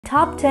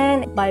top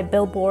 10 by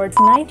Billboard's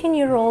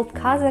 19-year-old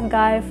Kazakh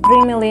guy,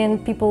 3 million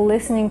people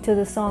listening to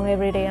the song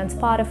every day on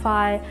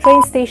Spotify,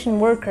 train station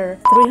worker,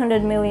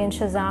 300 million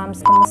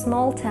Shazams from a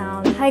small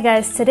town. Hi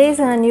guys, today's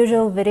an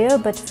unusual video,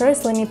 but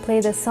first let me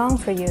play this song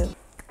for you.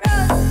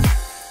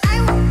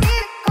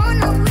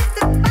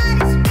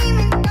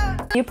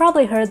 You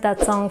probably heard that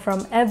song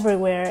from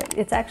everywhere.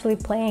 It's actually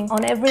playing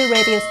on every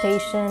radio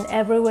station,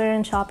 everywhere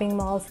in shopping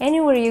malls.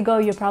 Anywhere you go,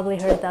 you probably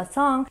heard that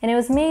song. And it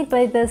was made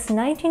by this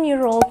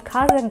 19-year-old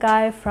Kazakh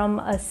guy from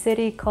a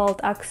city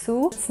called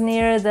Aksu. It's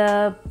near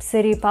the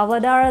city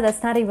Pavlodar.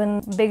 That's not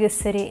even the biggest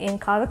city in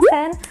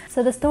Kazakhstan.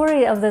 So the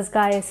story of this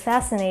guy is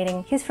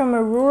fascinating. He's from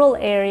a rural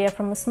area,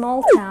 from a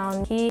small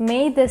town. He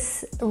made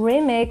this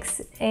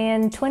remix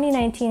in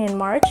 2019 in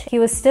March. He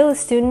was still a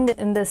student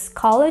in this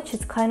college.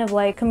 It's kind of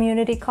like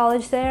community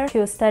college there. He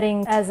was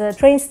studying as a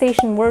train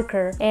station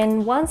worker,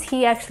 and once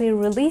he actually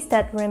released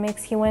that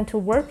remix, he went to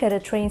work at a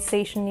train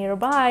station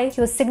nearby.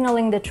 He was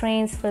signaling the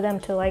trains for them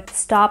to like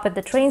stop at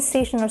the train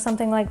station or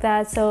something like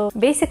that. So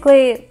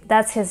basically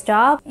that's his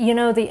job. You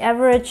know, the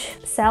average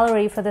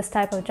salary for this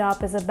type of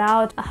job is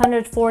about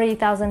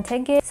 140,000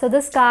 tenge. So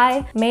this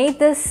guy made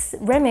this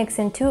remix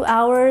in 2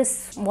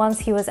 hours once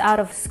he was out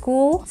of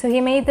school. So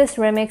he made this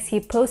remix, he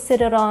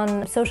posted it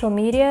on social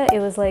media. It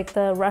was like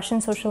the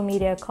Russian social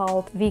media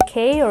called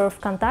VK or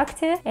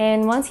Vkontakte,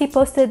 and once he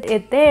posted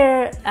it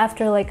there,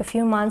 after like a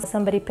few months,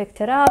 somebody picked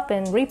it up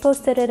and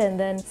reposted it, and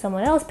then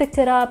someone else picked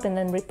it up and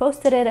then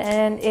reposted it,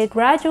 and it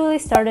gradually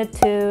started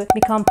to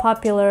become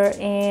popular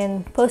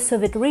in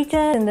post-Soviet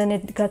region, and then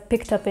it got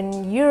picked up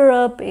in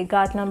Europe, it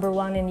got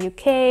 #1 in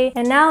UK,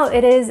 and now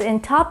it is in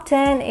top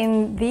 10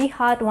 in the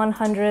Hot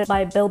 100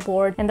 by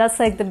Billboard, and that's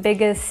like the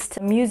biggest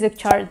music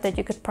chart that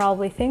you could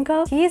probably think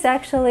of. He's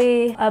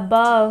actually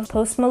above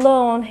Post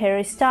Malone,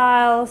 Harry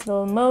Styles,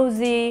 Lil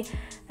Mosey,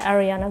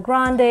 Ariana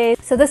Grande.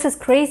 So this is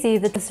crazy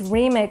that this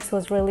remix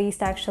was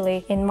released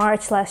actually in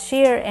March last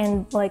year,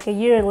 and like a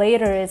year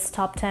later it's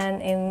top 10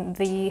 in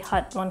the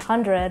Hot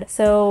 100.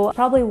 So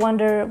probably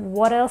wonder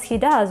what else he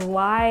does,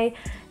 why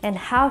and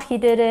how he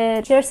did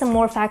it. Here's some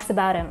more facts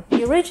about him.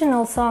 The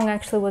original song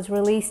actually was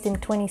released in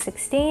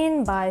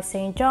 2016 by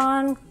St.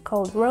 John,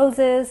 called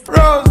Roses.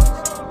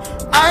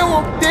 I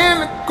walked in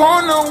the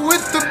corner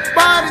with the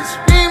body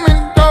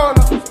screaming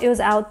daughter. It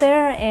was out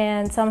there,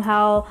 and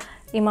somehow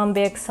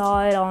Imanbek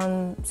saw it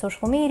on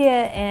social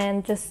media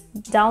and just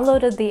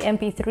downloaded the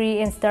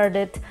MP3 and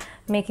started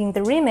making the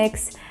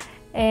remix.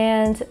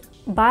 And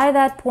by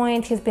that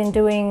point, he's been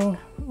doing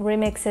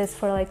remixes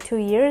for like 2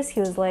 years. He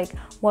was like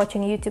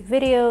watching YouTube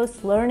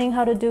videos, learning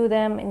how to do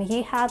them, and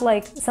he had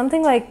like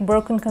something like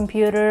broken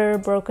computer,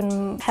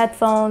 broken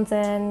headphones,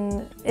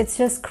 and it's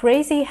just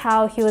crazy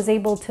how he was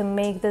able to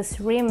make this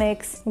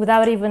remix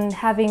without even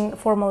having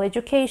formal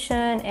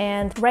education.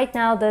 And right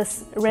now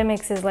this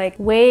remix is like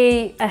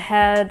way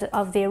ahead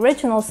of the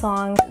original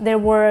song. There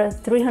were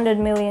 300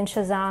 million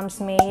Shazams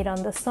made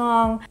on the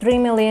song, 3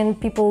 million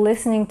people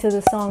listening to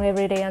the song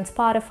every day on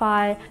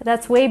Spotify.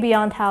 That's way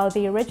beyond how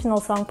the original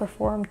song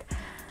performed.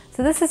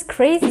 So this is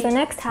crazy. So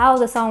next, how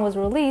the song was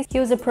released, he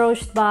was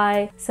approached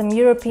by some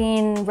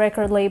European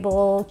record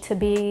label to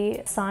be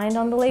signed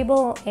on the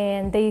label,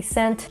 and they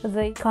sent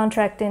the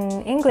contract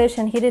in English,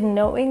 and he didn't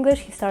know English.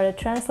 He started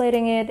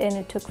translating it, and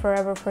it took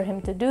forever for him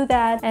to do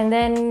that. And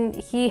then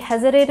he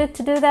hesitated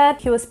to do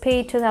that. He was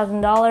paid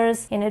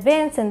 $2,000 in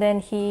advance, and then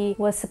he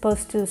was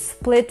supposed to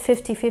split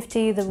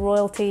 50-50 the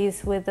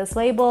royalties with this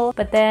label.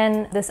 But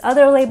then this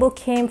other label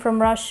came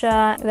from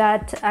Russia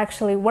that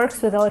actually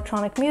works with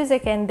electronic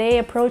music, and they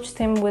approached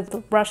him with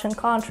the Russian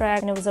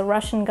contract, and it was a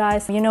Russian guy.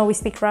 So, you know, we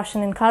speak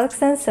Russian in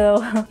Kazakhstan,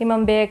 so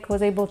Imanbek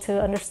was able to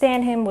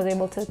understand him, was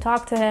able to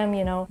talk to him,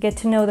 you know, get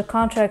to know the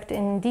contract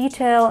in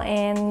detail,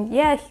 and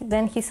yeah,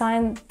 then he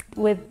signed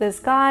with this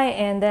guy.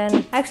 And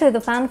then actually the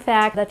fun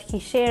fact that he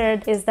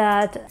shared is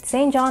that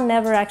St. John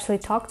never actually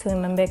talked to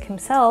Imanbek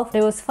himself.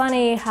 It was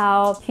funny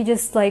how he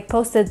just like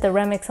posted the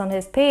remix on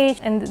his page,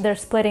 and they're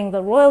splitting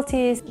the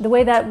royalties. The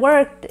way that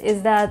worked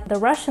is that the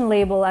Russian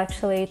label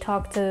actually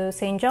talked to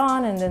St.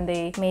 John, and then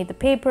they made the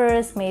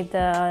papers, made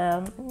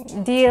the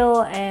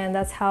deal, and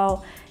that's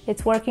how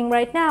it's working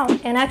right now.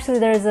 And actually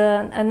there's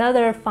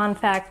another fun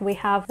fact. We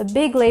have a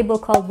big label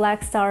called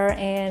Black Star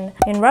in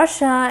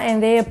Russia,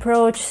 and they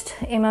approached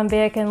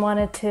Imanbek and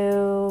wanted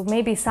to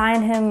maybe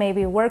sign him,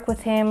 maybe work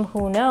with him,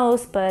 who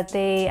knows, but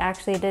they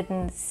actually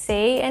didn't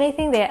say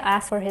anything. They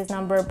asked for his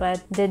number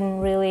but didn't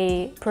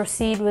really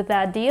proceed with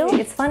that deal.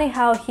 It's funny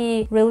how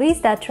he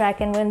released that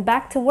track and went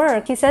back to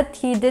work. He said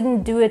he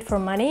didn't do it for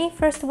money.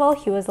 First of all,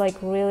 he was like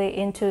really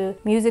into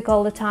music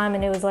all the time,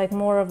 and it was like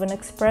more of an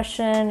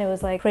expression. It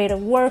was like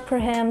creative work work for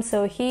him,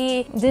 so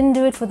he didn't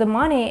do it for the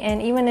money.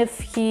 And even if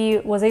he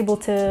was able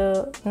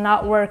to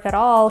not work at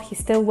all, he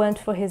still went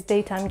for his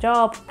daytime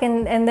job.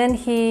 And then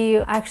he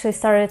actually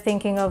started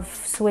thinking of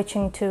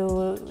switching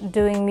to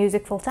doing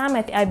music full-time.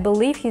 I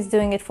believe he's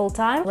doing it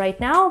full-time right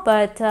now,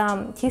 but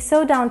he's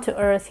so down to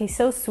earth, he's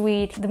so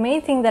sweet. The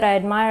main thing that I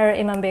admire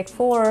Imanbek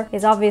for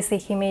is obviously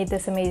he made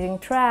this amazing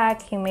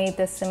track, he made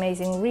this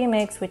amazing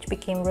remix which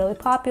became really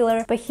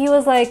popular, but he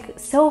was like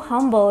so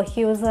humble.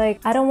 He was like,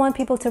 I don't want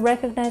people to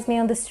recognize me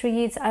on the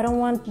streets, I don't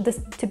want this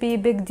to be a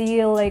big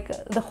deal. Like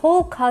the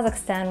whole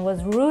Kazakhstan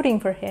was rooting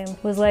for him,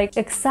 was like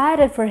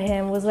excited for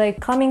him, was like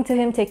coming to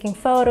him, taking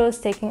photos,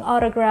 taking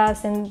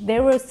autographs, and they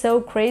were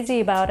so crazy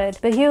about it.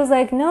 But he was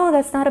like, no,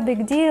 that's not a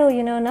big deal,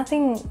 you know,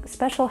 nothing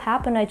special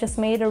happened, I just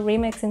made a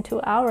remix in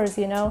 2 hours,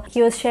 you know.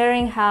 He was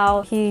sharing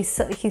how he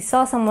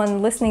saw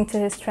someone listening to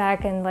his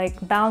track and like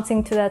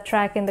bouncing to that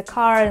track in the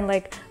car and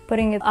like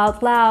putting it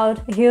out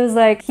loud. He was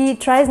like, he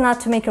tries not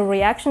to make a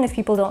reaction if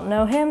people don't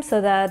know him so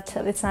that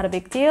it's not a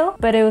big deal,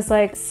 but it was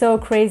like so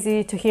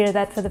crazy to hear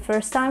that for the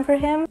first time for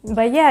him.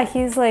 But yeah,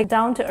 he's like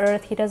down to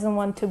earth, he doesn't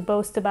want to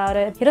boast about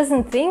it, he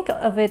doesn't think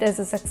of it as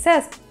a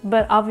success,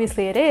 but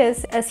obviously it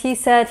is. As he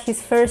said,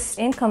 his first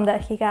income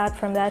that he got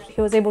from that,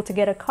 he was able to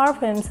get a car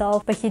for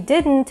himself, but he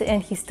didn't,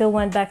 and he still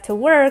went back to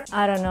work.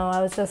 I don't know,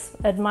 I was just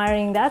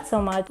admiring that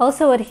so much.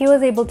 Also, what he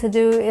was able to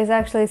do is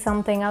actually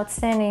something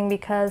outstanding,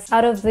 because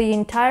out of the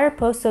entire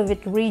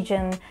post-Soviet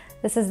region,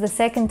 this is the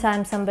second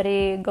time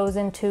somebody goes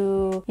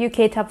into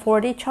UK Top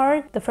 40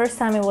 chart. The first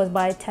time it was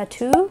by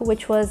Tattoo,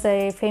 which was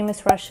a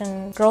famous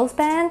Russian girls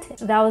band.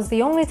 That was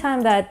the only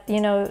time that, you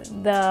know,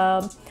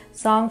 the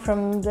song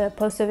from the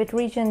post-Soviet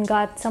region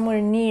got somewhere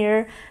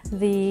near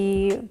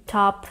the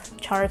top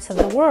charts of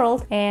the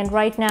world. And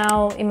right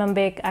now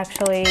Imanbek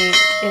actually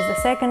is the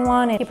second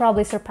one, and he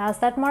probably surpassed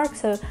that mark.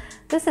 So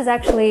this is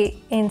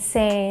actually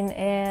insane,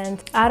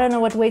 and I don't know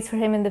what waits for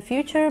him in the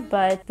future,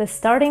 but the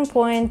starting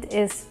point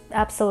is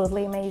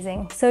absolutely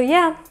amazing. So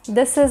yeah,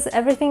 this is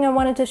everything I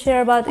wanted to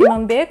share about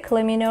Imanbek.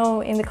 Let me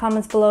know in the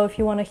comments below if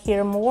you want to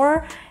hear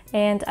more,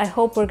 and I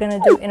hope we're gonna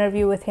do an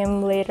interview with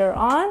him later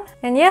on.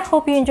 And yeah,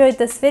 hope you enjoyed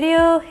this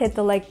video. Hit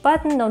the like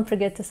button, don't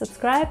forget to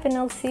subscribe, and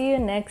I'll see you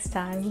next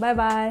time. Bye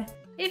bye.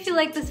 If you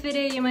like this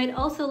video, you might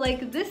also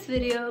like this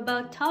video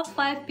about top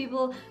 5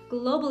 people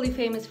globally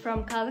famous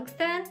from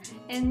Kazakhstan.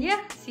 And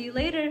yeah, see you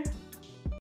later.